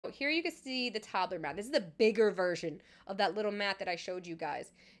here you can see the toddler mat. This is the bigger version of that little mat that I showed you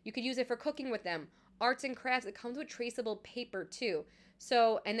guys. You could use it for cooking with them, arts and crafts. It comes with traceable paper too.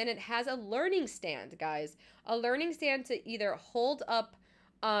 So, and then it has a learning stand, guys. A learning stand to either hold up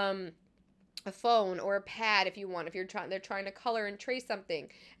a phone or a pad if you want, if they're trying to color and trace something.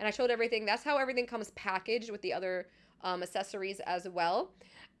 And I showed everything. That's how everything comes packaged with the other accessories as well.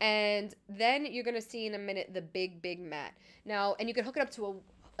 And then you're gonna see in a minute the big mat. Now, and you can hook it up to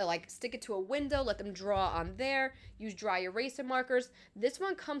like stick it to a window, let them draw on there, use dry eraser markers. This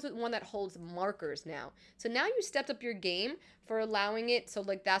one comes with one that holds markers now. So now you stepped up your game for allowing it. So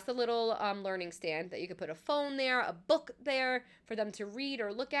like that's the little learning stand that you could put a phone there, a book there for them to read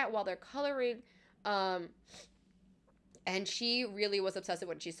or look at while they're coloring. And she really was obsessed with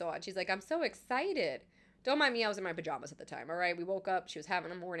when she saw it. She's like, I'm so excited. Don't mind me, I was in my pajamas at the time, all right? We woke up, she was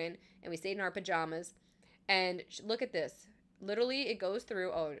having a morning, and we stayed in our pajamas. And look at this. Literally, it goes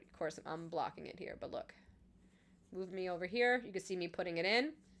through. Oh, of course, I'm blocking it here, but look. Move me over here. You can see me putting it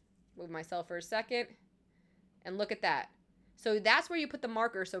in. Move myself for a second. And look at that. So that's where you put the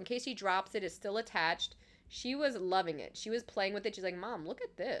marker. So in case she drops it, it's still attached. She was loving it. She was playing with it. She's like, Mom, look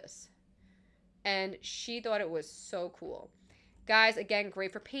at this. And she thought it was so cool. Guys, again,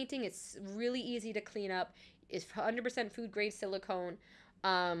 great for painting. It's really easy to clean up. It's 100% food-grade silicone.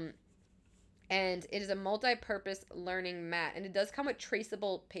 And it is a multi-purpose learning mat. And it does come with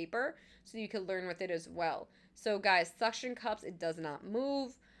traceable paper, so you can learn with it as well. So, guys, suction cups, it does not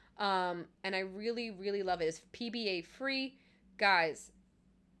move. And I really, really love it. It's PBA free. Guys,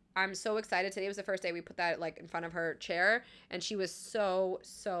 I'm so excited. Today was the first day we put that like in front of her chair. And she was so,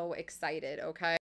 so excited, okay?